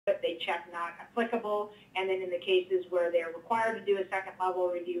check not applicable. And then in the cases where they're required to do a second level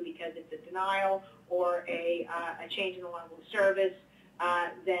review because it's a denial or a change in the level of service,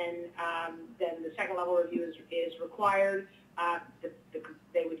 then the second level review is required.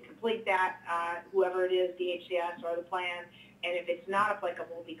 They would complete that, whoever it is, DHCS or the plan, and if it's not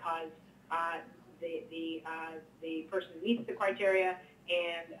applicable because the person meets the criteria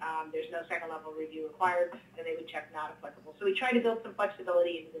and there's no second level review required, then they would check not applicable. So we try to build some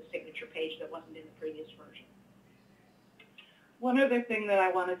flexibility into the signature page that wasn't in the previous version. One other thing that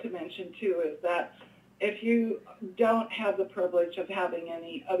I wanted to mention too is that if you don't have the privilege of having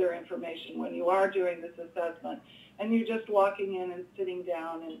any other information when you are doing this assessment and you're just walking in and sitting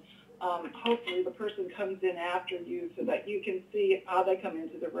down, and hopefully the person comes in after you so that you can see how they come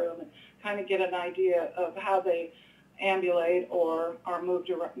into the room and kind of get an idea of how they ambulate or are move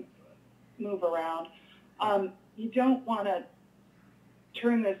around. You don't want to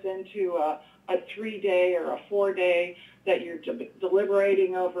turn this into a 3-day or a 4-day that you're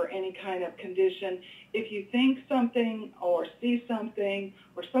deliberating over any kind of condition. If you think something or see something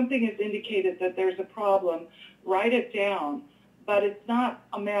or something has indicated that there's a problem, write it down. But it's not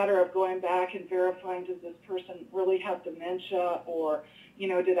a matter of going back and verifying, does this person really have dementia, or, you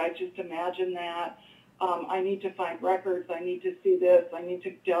know, did I just imagine that? I need to find records, I need to see this, I need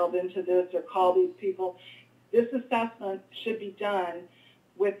to delve into this or call these people. This assessment should be done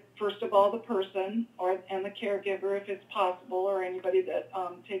with, first of all, the person and the caregiver if it's possible, or anybody that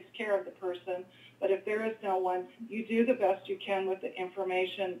takes care of the person. But if there is no one, you do the best you can with the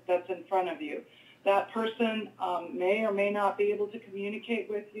information that's in front of you. That person may or may not be able to communicate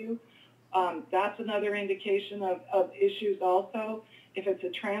with you. That's another indication of issues also. If it's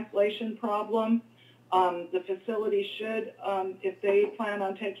a translation problem, the facility should, if they plan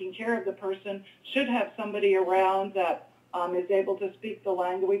on taking care of the person, should have somebody around that is able to speak the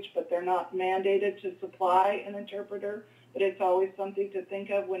language, but they're not mandated to supply an interpreter. But it's always something to think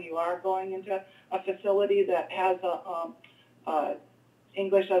of when you are going into a facility that has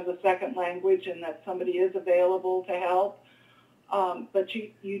English as a second language and that somebody is available to help. But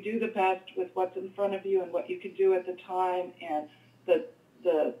you do the best with what's in front of you and what you can do at the time. And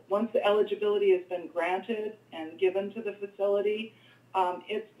once the eligibility has been granted and given to the facility,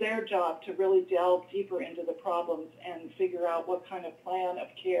 it's their job to really delve deeper into the problems and figure out what kind of plan of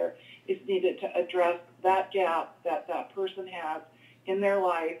care is needed to address that gap that that person has in their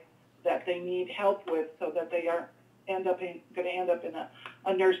life that they need help with, so that they aren't going to end up in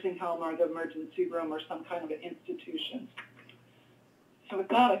a nursing home or the emergency room or some kind of an institution. So with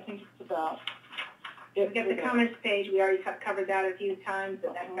that, I think it's about it. We got the comments page. We already covered that a few times,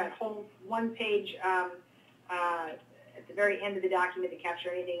 but that's got a whole one page at the very end of the document to capture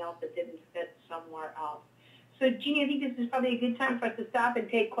anything else that didn't fit somewhere else. So, Jeannie, I think this is probably a good time for us to stop and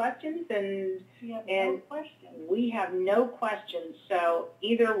take questions. And we have no questions. So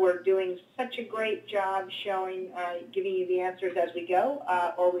either we're doing such a great job showing, giving you the answers as we go,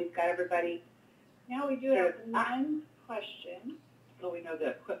 or we've got everybody. Now we do have one question. So we know the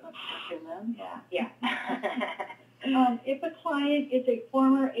equipment's working then. Yeah. If a client is a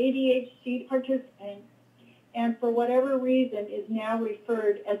former ADHD participant and for whatever reason is now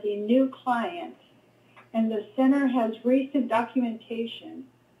referred as a new client, and the center has recent documentation,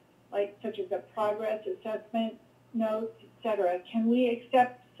 like such as a progress assessment notes, etc., can we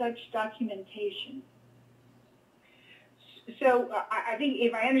accept such documentation? So I think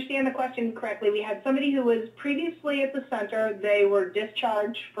if I understand the question correctly, we had somebody who was previously at the center, they were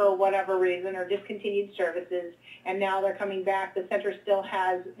discharged for whatever reason or discontinued services, and now they're coming back. The center still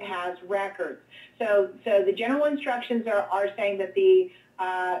has records. So the general instructions are saying that the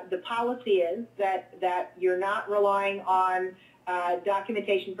policy is that you're not relying on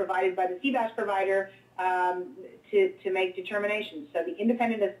documentation provided by the CBAS provider to make determinations. So the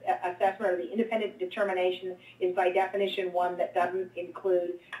independent assessment or the independent determination is by definition one that doesn't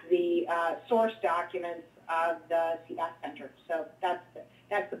include the source documents of the CBAS center. So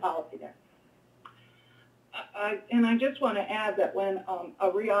that's the policy there. And I just want to add that when a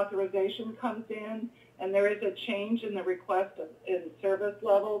reauthorization comes in and there is a change in the request in service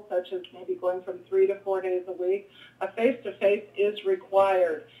level, such as maybe going from 3 to 4 days a week, a face-to-face is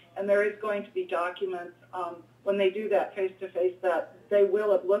required. And there is going to be documents when they do that face-to-face that they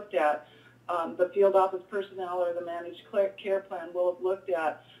will have looked at. The field office personnel or the managed care plan will have looked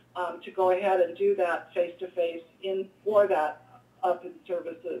at to go ahead and do that face-to-face for that up in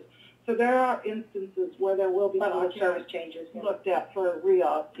services. So there are instances where there will be level of service changes looked at for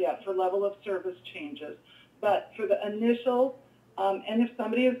reauth, for level of service changes. But for the initial, and if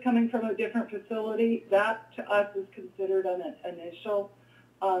somebody is coming from a different facility, that to us is considered an initial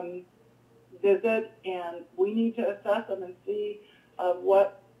visit, and we need to assess them and see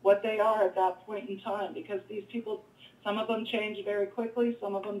what they are at that point in time, because these people, some of them change very quickly,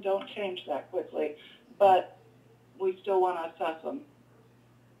 some of them don't change that quickly, but we still want to assess them.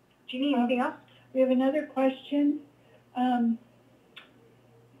 Do you need anything else? We have another question. On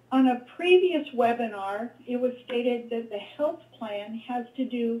a previous webinar, it was stated that the health plan has to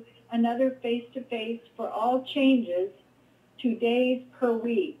do another face-to-face for all changes 2 days per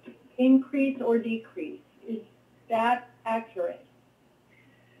week, increase or decrease. Is that accurate?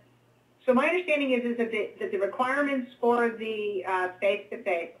 So my understanding is that the requirements for the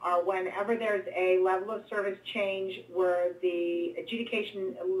face-to-face are whenever there's a level of service change where the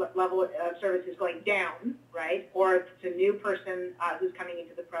adjudication level of service is going down, right, or if it's a new person who's coming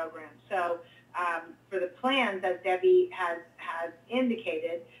into the program. So for the plans, as Debbie has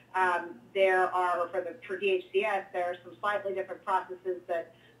indicated, there are, for DHCS, there are some slightly different processes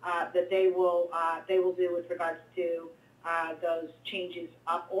that they will do with regards to those changes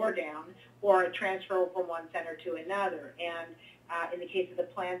up or down, or a transfer from one center to another. And in the case of the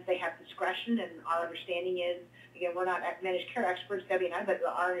plans, they have discretion, and our understanding is, again, we're not managed care experts, Debbie and I, but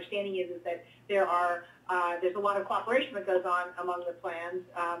our understanding is that there's a lot of cooperation that goes on among the plans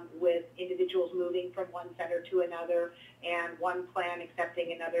with individuals moving from one center to another, and one plan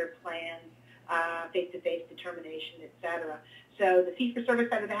accepting another plan's face-to-face determination, et cetera. So the fee-for-service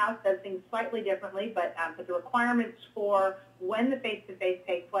side of the house does things slightly differently, but the requirements for when the face-to-face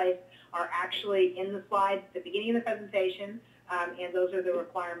takes place are actually in the slides at the beginning of the presentation, and those are the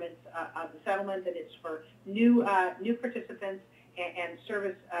requirements of the settlement, that it's for new participants and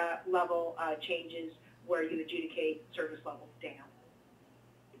service level changes where you adjudicate service levels down.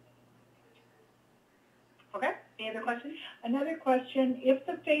 Okay, any other questions? Another question, if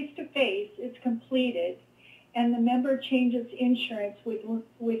the face-to-face is completed and the member changes insurance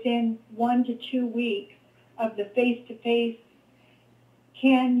within 1 to 2 weeks of the face-to-face,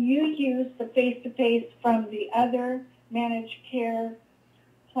 can you use the face-to-face from the other managed care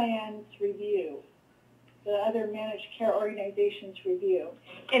plans review, the other managed care organizations review?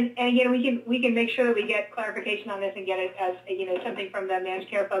 And again, we can make sure that we get clarification on this and get it as something from the managed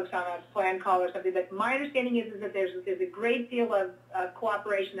care folks on a plan call or something. But my understanding is that there's a great deal of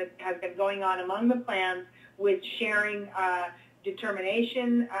cooperation that has been going on among the plans with sharing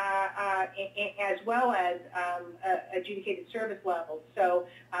determination as well as adjudicated service levels. So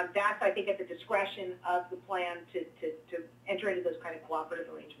that's, I think, at the discretion of the plan to enter into those kind of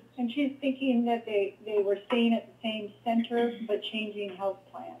cooperative arrangements. And she's thinking that they were staying at the same center but changing health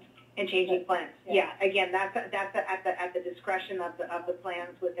plans. And changing plans. Yeah. Again, that's at the discretion of the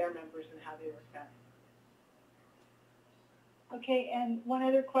plans with their members and how they work that. Okay, and one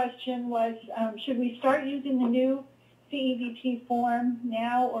other question was, should we start using the new CEVT form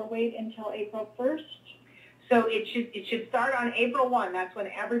now or wait until April 1st? So it should start on April 1. That's when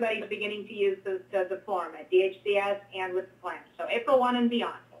everybody's beginning to use the form at DHCS and with the plan. So April 1 and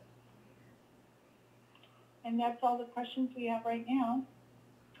beyond. And that's all the questions we have right now.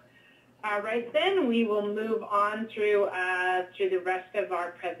 All right, then we will move on through the rest of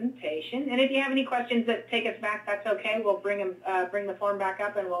our presentation. And if you have any questions that take us back, that's okay. We'll bring the form back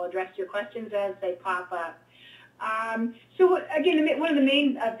up and we'll address your questions as they pop up. So again, one of the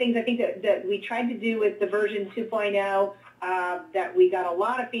main things I think that we tried to do with the version 2.0 that we got a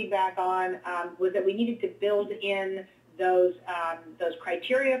lot of feedback on was that we needed to build in those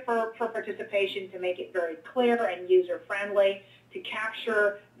criteria for participation to make it very clear and user-friendly, to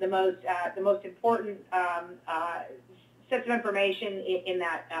capture the most important sets of information in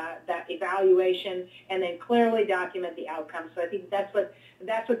that evaluation, and then clearly document the outcomes. So I think that's what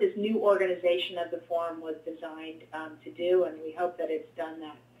this new organization of the form was designed to do, and we hope that it's done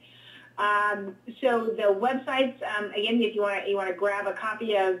that. So the websites, again, if you want to grab a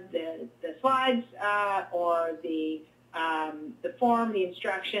copy of the slides or the form, the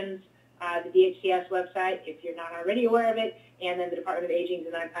instructions, the DHCS website, if you're not already aware of it, and then the Department of Aging,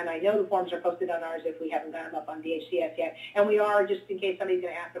 and I know the forms are posted on ours if we haven't got them up on DHCS yet. And we are, just in case somebody's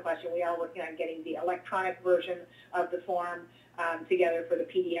going to ask the question, we are working on getting the electronic version of the form together for the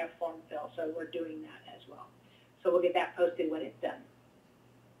PDF form fill. So we're doing that as well. So we'll get that posted when it's done.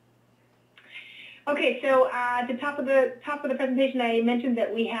 Okay, so at the top of the presentation, I mentioned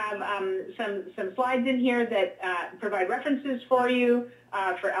that we have some slides in here that provide references for you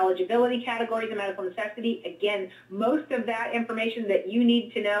for eligibility categories and medical necessity. Again, most of that information that you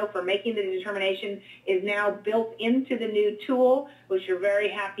need to know for making the determination is now built into the new tool, which you're very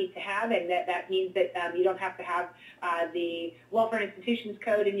happy to have, and that means that you don't have to have the Welfare Institutions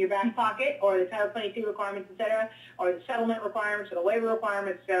Code in your back pocket, or the Title 22 requirements, et cetera, or the settlement requirements or the waiver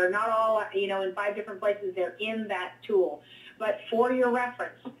requirements. They're not all, in 5 different places. They're in that tool. But for your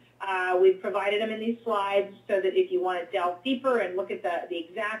reference, we've provided them in these slides so that if you want to delve deeper and look at the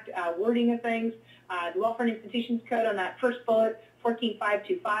exact wording of things, the Welfare and Institutions Code on that first bullet,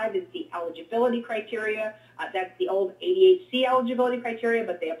 14525, is the eligibility criteria. That's the old ADHC eligibility criteria,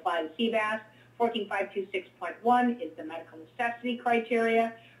 but they apply to CVAS. 14526.1 is the medical necessity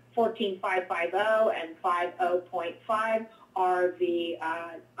criteria. 14550 and 50.5 are the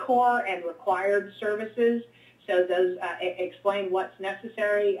core and required services. So those explain what's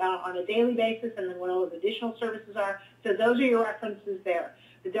necessary on a daily basis and then what all those additional services are. So those are your references there.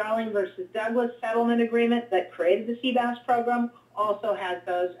 The Darling versus Douglas settlement agreement that created the CVAS program also has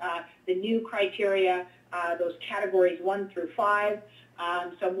those, the new criteria, those categories 1 through 5,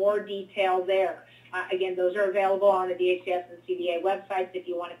 so more detail there. Again, those are available on the DHCS and CDA websites if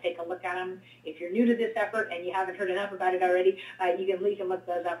you want to take a look at them. If you're new to this effort and you haven't heard enough about it already, you can look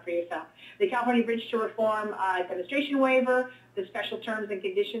those up for yourself. The California Bridge to Reform Administration Waiver, the special terms and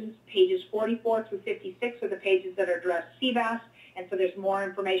conditions, pages 44 through 56 are the pages that address CVAS, and so there's more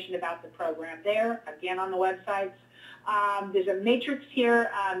information about the program there, again, on the websites. There's a matrix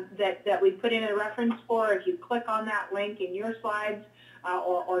here that we put in a reference for. If you click on that link in your slides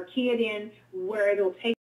or key it in, where it'll take